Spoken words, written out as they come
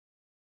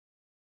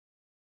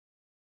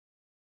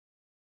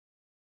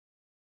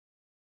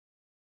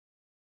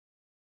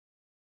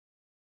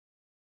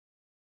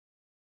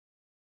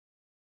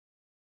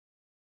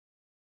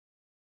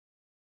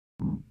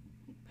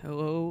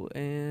Hello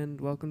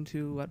and welcome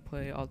to Let's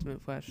Play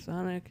Ultimate Flash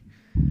Sonic,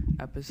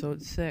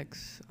 episode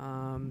 6.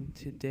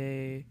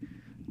 Today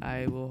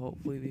I will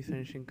hopefully be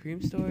finishing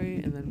Cream Story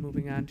and then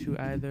moving on to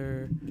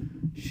either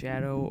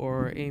Shadow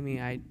or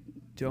Amy. I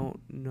don't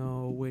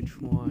know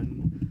which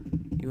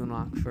one you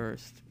unlock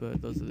first,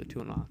 but those are the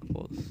two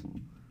unlockables.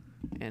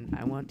 And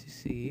I want to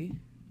see...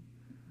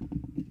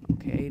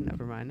 Okay,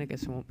 never mind, I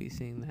guess I won't be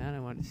seeing that.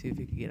 I want to see if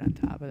you can get on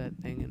top of that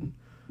thing and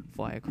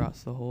fly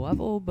across the whole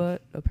level,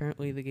 but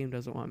apparently the game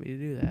doesn't want me to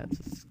do that,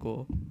 so it's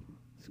cool.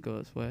 Let's go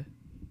this way.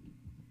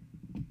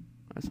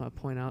 I just want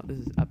to point out this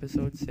is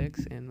episode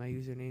 6 and my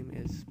username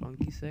is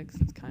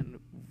Spunky6. It's kind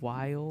of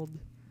wild.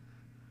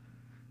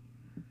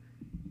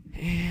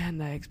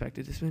 And I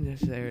expected to spin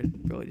dash there. It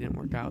really didn't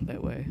work out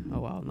that way.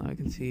 Oh well, now I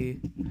can see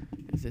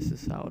if this is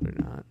solid or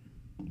not.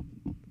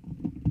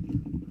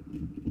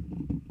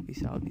 Be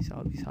solid, be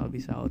solid, be solid, be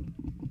solid.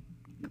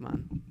 Come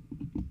on.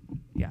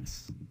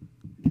 Yes.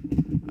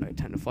 Alright,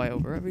 time to fly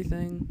over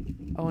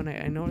everything. Oh, and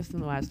I noticed in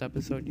the last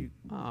episode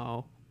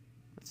Oh,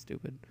 that's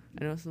stupid.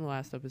 I noticed in the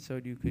last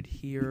episode you could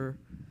hear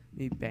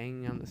me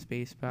banging on the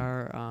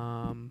spacebar.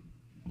 I'm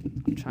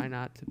trying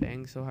not to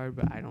bang so hard,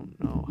 but I don't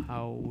know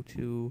how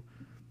to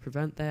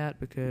prevent that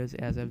because,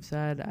 as I've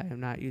said, I am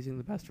not using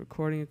the best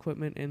recording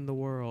equipment in the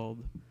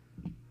world.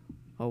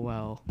 Oh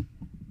well.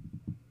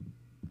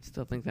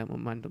 Still think that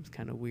momentum's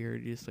kind of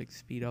weird. You just like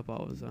speed up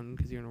all of a sudden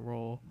because you're in a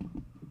roll.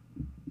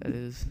 That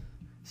is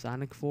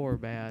Sonic 4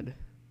 bad.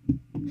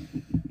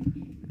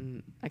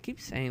 And I keep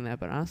saying that,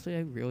 but honestly, I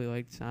really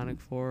liked Sonic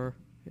 4.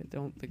 I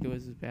don't think it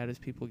was as bad as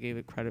people gave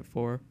it credit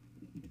for.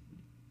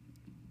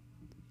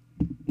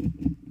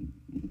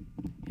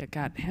 Yeah,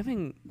 God,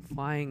 having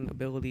flying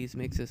abilities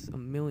makes this a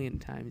million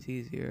times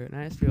easier. And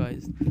I just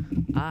realized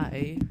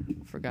I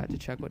forgot to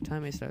check what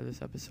time I started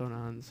this episode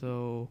on,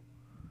 so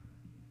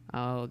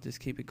I'll just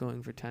keep it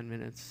going for 10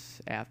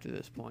 minutes after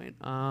this point.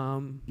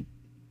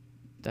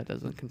 That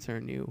doesn't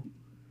concern you.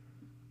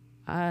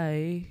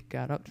 I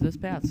got up to this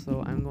path,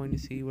 so I'm going to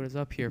see what is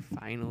up here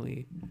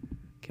finally.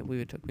 Can't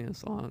believe it took me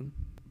this long.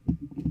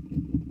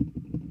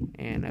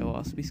 And I will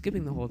also be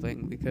skipping the whole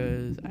thing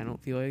because I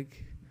don't feel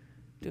like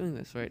doing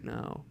this right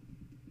now.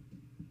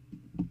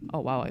 Oh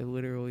wow, I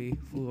literally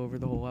flew over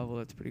the whole level.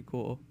 That's pretty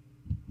cool.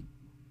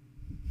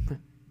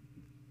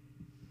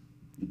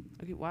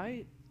 Okay,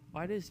 why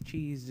does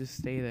Cheese just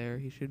stay there?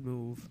 He should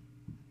move.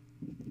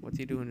 What's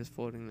he doing just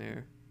floating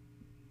there?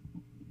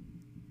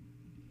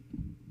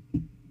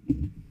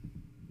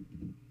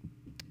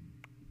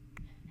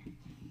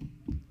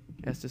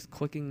 Yes, just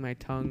clicking my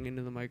tongue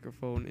into the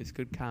microphone is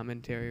good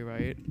commentary,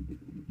 right?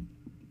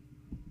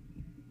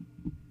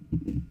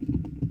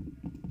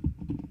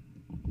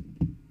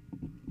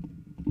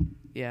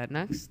 Yeah,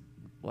 next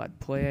Let's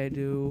Play I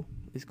do,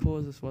 as cool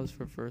as this was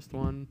for first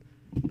one,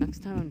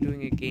 next time I'm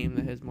doing a game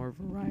that has more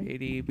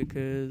variety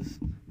because,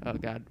 oh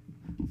god,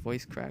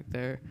 voice crack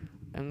there.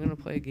 I'm going to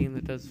play a game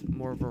that does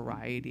more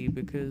variety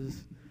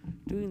because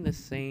doing the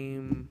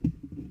same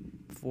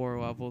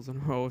 4 levels in a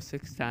row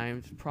 6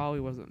 times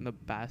probably wasn't the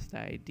best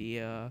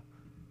idea.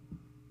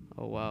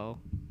 Oh well.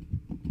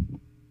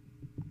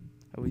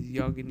 I was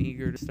young and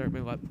eager to start my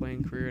Let's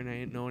Playing career and I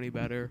didn't know any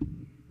better.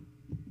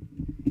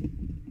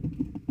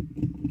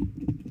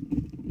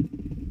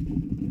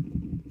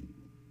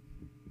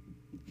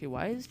 Okay,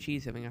 why is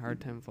Cheese having a hard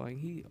time flying?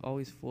 He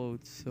always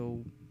floats,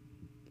 so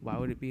why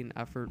would it be an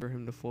effort for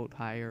him to float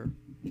higher?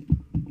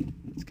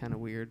 It's kind of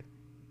weird.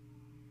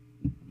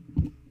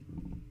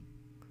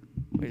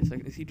 Wait a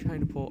second, is he trying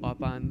to pull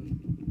up on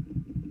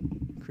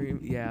Cream?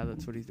 Yeah,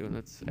 that's what he's doing.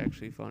 That's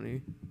actually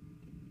funny.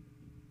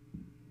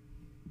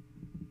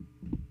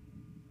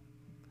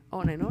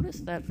 Oh, and I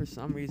noticed that for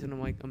some reason I'm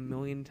like a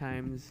million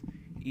times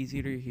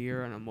easier to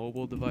hear on a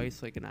mobile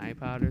device like an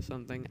iPod or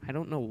something. I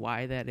don't know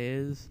why that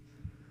is.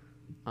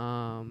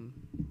 Whoa,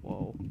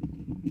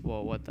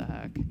 what the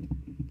heck?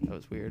 That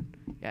was weird.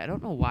 Yeah, I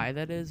don't know why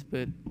that is,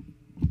 but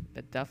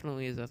that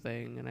definitely is a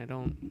thing, and I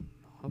don't...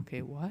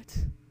 Okay, what?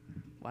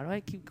 Why do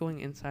I keep going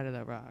inside of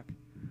that rock?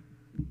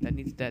 That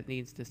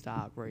needs to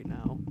stop right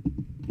now.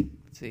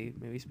 Let's see,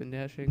 maybe spin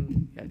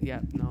dashing? Yeah,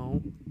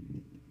 no.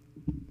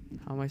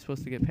 How am I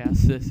supposed to get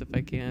past this if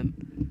I can't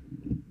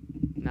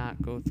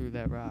not go through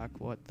that rock?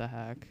 What the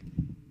heck?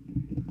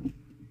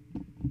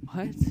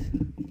 What?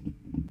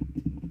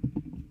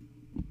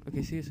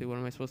 Okay, seriously, what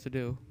am I supposed to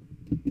do?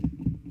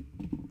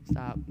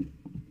 Stop.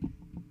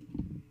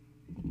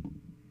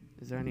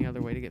 Is there any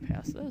other way to get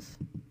past this?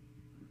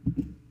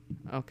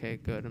 Okay,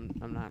 good.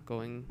 I'm not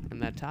going in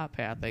that top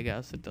path, I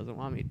guess. It doesn't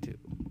want me to.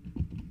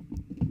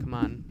 Come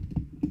on.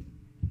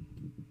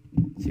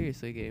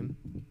 Seriously, game.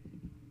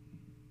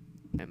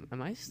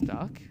 Am I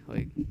stuck?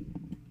 Like,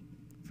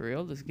 for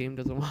real? This game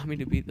doesn't want me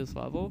to beat this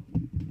level?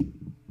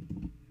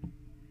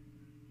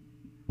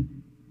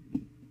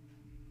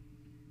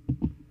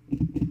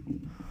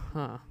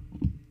 Huh.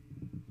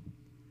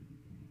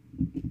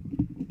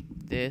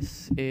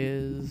 This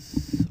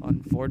is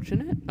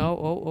unfortunate.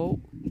 Oh.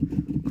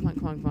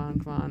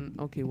 Come on.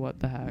 Okay, what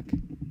the heck?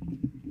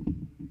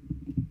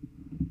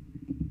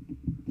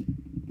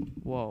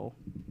 Whoa.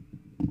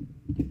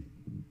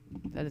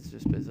 That is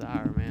just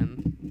bizarre,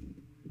 man.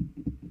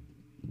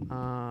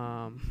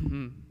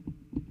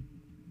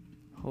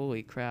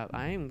 Holy crap.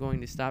 I am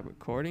going to stop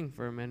recording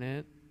for a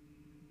minute.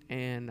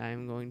 And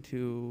I'm going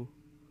to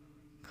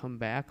come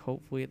back,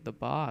 hopefully, at the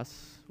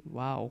boss.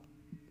 Wow.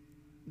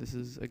 This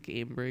is a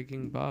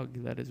game-breaking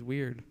bug. That is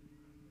weird.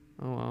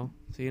 Oh, well.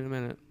 See you in a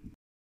minute.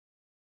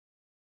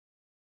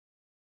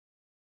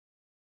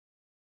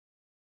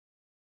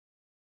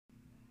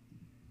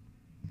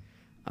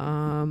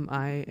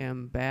 I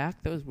am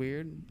back. That was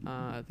weird.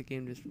 The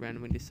game just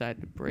randomly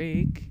decided to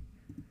break.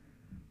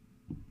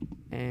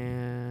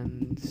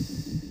 And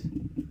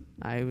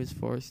I was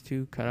forced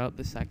to cut out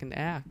the second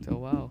act. Oh,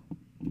 wow.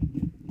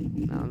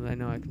 Now that I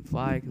know I can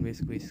fly, I can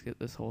basically skip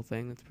this whole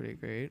thing. That's pretty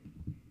great.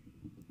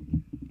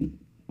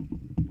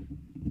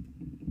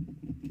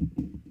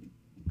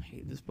 I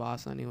hate this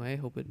boss anyway.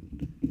 Hope it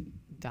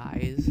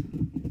dies.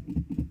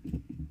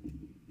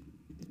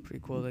 It's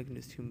pretty cool that I can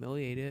just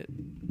humiliate it.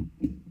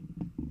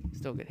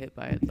 Still get hit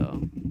by it,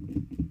 though.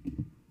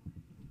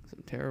 'Cause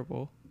I'm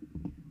terrible.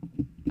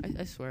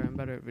 I swear I'm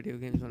better at video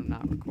games when I'm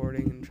not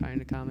recording and trying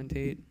to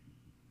commentate.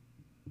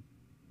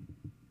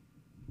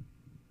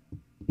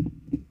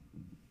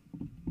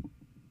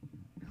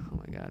 Oh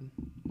my god.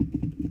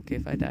 Okay,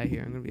 if I die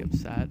here, I'm gonna be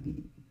upset.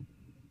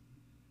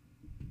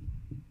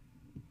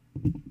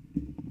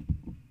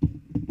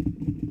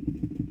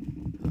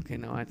 Okay,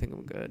 no, I think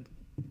I'm good.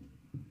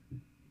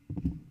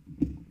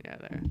 Yeah,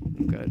 there.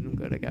 I'm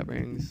good. I got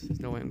rings. There's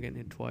no way I'm getting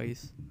hit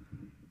twice.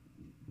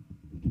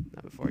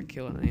 Not before I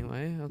kill it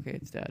anyway. Okay,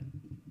 it's dead.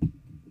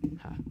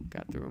 Ha,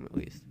 got through him at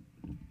least.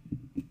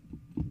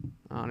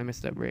 Oh, and I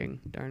missed that ring.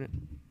 Darn it.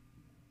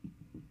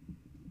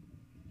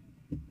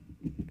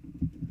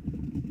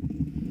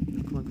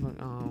 Come on.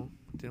 Oh,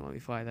 didn't let me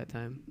fly that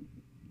time.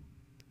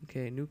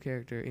 Okay, new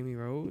character, Amy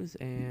Rose,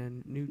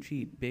 and new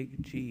cheat,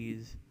 Big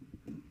Cheese.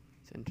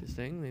 It's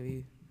interesting.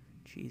 Maybe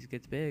cheese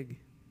gets big.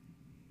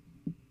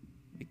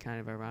 Be kind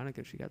of ironic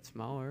if she got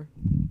smaller.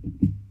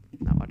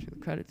 Not watching the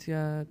credits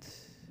yet.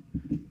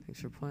 Thanks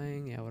for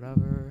playing. Yeah,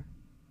 whatever.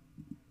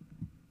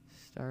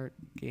 Start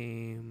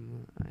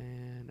game,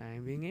 and I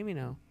am being Amy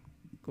now.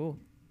 Cool.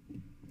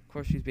 Of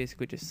course, she's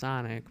basically just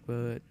Sonic,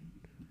 but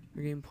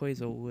her game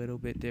plays a little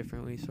bit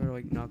differently, sort of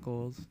like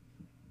Knuckles.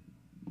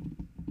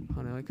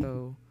 And I like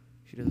how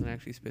she doesn't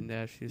actually spin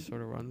dash, she just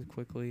sort of runs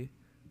quickly.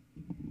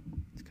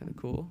 It's kind of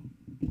cool.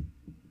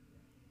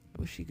 I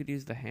wish she could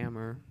use the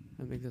hammer.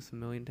 That makes this a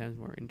million times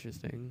more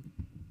interesting.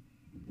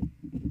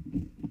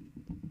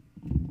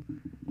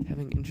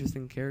 Having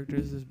interesting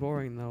characters is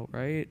boring, though,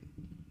 right?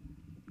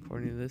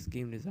 According to this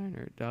game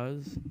designer, it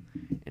does.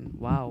 And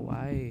wow,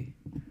 why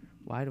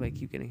do I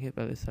keep getting hit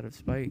by this set of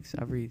spikes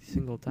every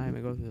single time I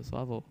go through this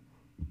level?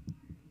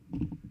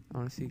 I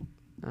want to see...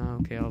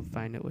 okay, I'll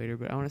find it later,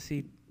 but I want to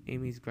see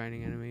Amy's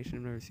grinding animation.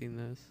 I've never seen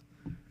this.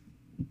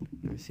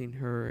 Never seen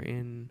her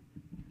in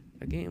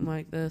a game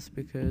like this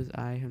because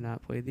I have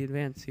not played the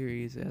Advanced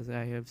series, as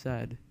I have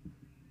said.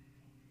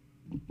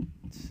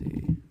 Let's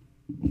see.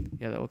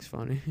 Yeah, that looks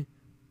funny.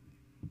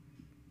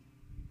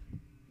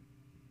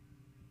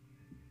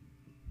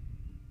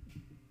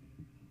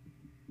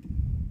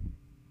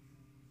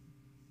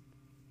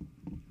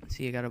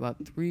 See, I got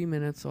about 3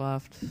 minutes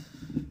left,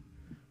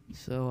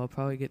 so I'll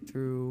probably get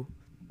through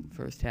the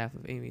first half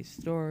of Amy's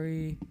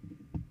story,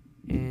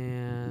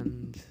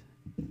 and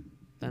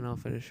then I'll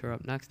finish her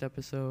up next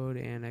episode,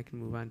 and I can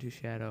move on to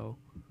Shadow.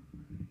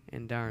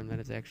 And darn, that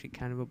is actually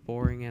kind of a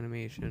boring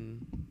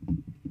animation.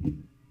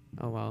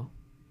 Oh well.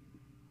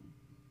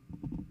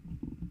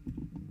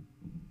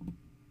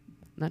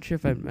 Not sure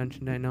if I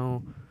mentioned, I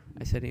know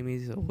I said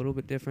Amy's a little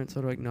bit different,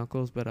 sort of like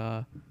Knuckles,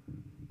 but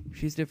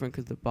she's different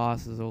because the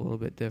boss is a little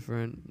bit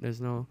different. There's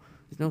no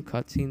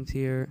cutscenes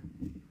here.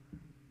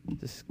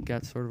 Just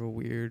got sort of a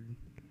weird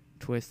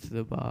twist to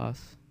the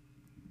boss.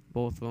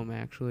 Both of them,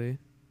 actually.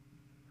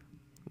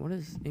 What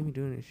is Amy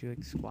doing? Is she,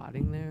 like,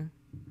 squatting there?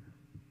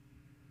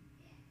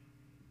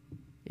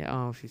 Yeah,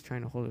 oh, she's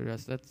trying to hold her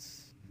dress.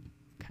 That's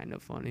kind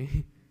of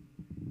funny.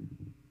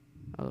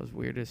 Oh, that was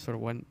weird. It sort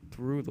of went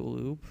through the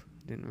loop.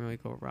 Didn't really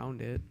go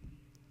around it.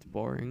 It's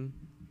boring.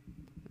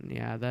 And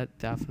yeah, that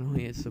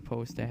definitely is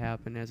supposed to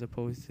happen as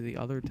opposed to the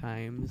other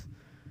times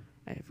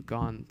I have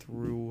gone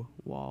through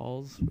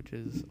walls, which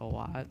is a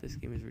lot. This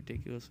game is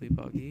ridiculously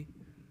buggy.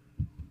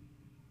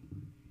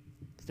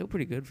 Still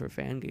pretty good for a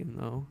fan game,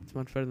 though. It's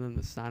much better than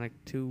the Sonic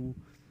 2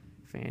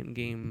 fan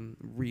game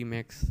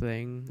remix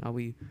thing. I'll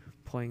be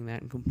playing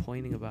that and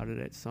complaining about it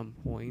at some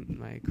point in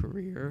my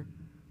career.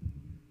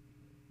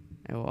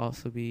 I will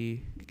also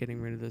be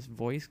getting rid of this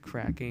voice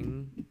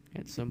cracking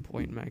at some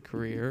point in my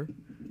career.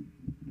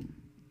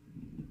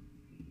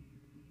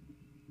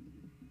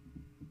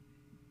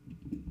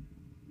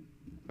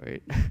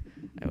 Right.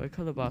 I like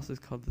how the boss is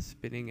called the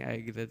spinning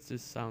egg. That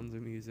just sounds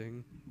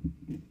amusing.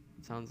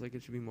 Sounds like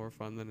it should be more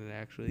fun than it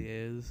actually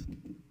is.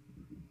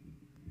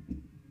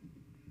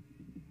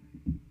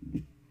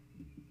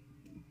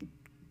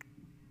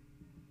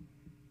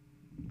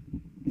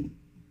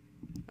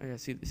 Oh yeah,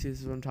 see, this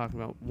is what I'm talking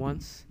about.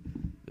 Once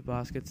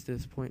boss gets to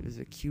this point, there's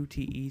a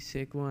QTE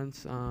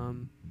sequence.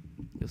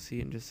 You'll see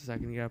in just a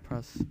second. You gotta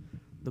press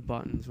the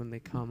buttons when they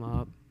come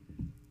up,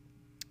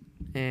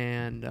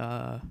 and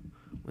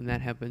when that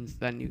happens,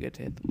 then you get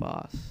to hit the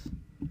boss.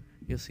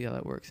 You'll see how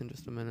that works in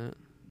just a minute.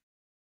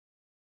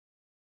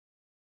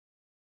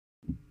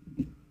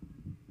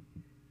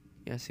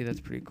 Yeah, see, that's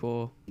pretty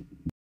cool.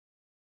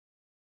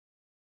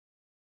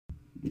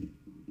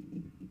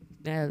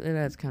 Yeah, it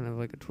adds kind of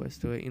like a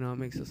twist to it. It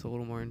makes this a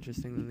little more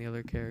interesting than the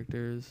other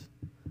characters.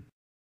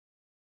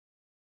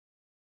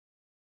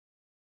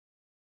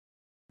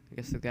 I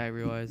guess the guy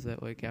realized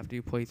that, like, after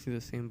you play through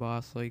the same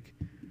boss, like,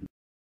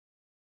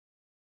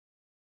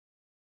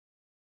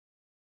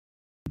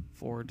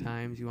 4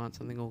 times, you want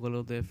something a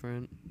little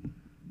different.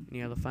 And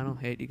yeah, the final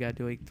hit, you gotta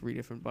do, like, 3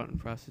 different button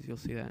presses. You'll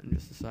see that in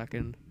just a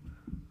second.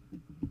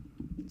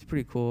 It's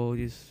pretty cool.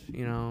 Just,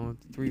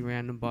 3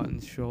 random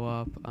buttons show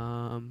up.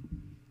 I'm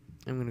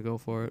gonna go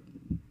for it.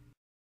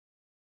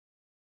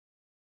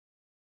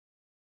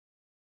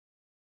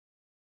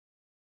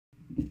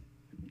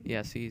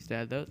 Yeah, see, he's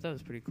dead. That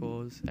was pretty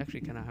cool. It was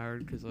actually kind of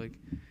hard because, like,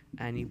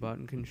 any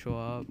button can show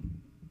up.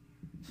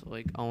 So,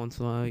 like, all once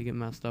in a while you get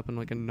messed up and,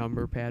 like, a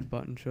number pad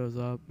button shows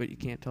up, but you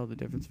can't tell the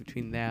difference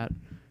between that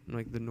and,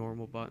 like, the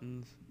normal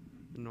buttons,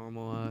 the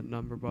normal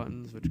number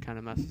buttons, which kind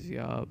of messes you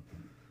up.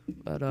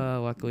 But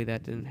luckily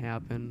that didn't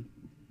happen.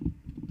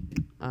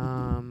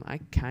 I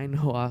kind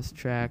of lost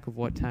track of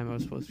what time I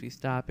was supposed to be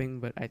stopping,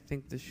 but I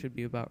think this should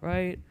be about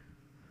right.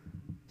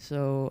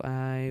 So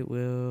I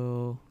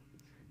will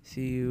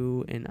see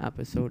you in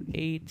episode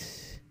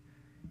 8,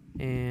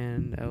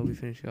 and I will be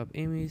finishing up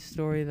Amy's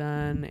story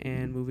then,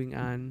 and moving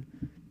on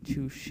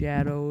to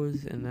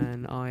Shadows, and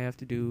then all I have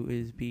to do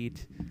is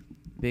beat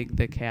Big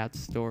the Cat's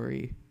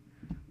story.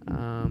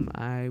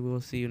 I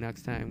will see you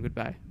next time.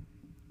 Goodbye.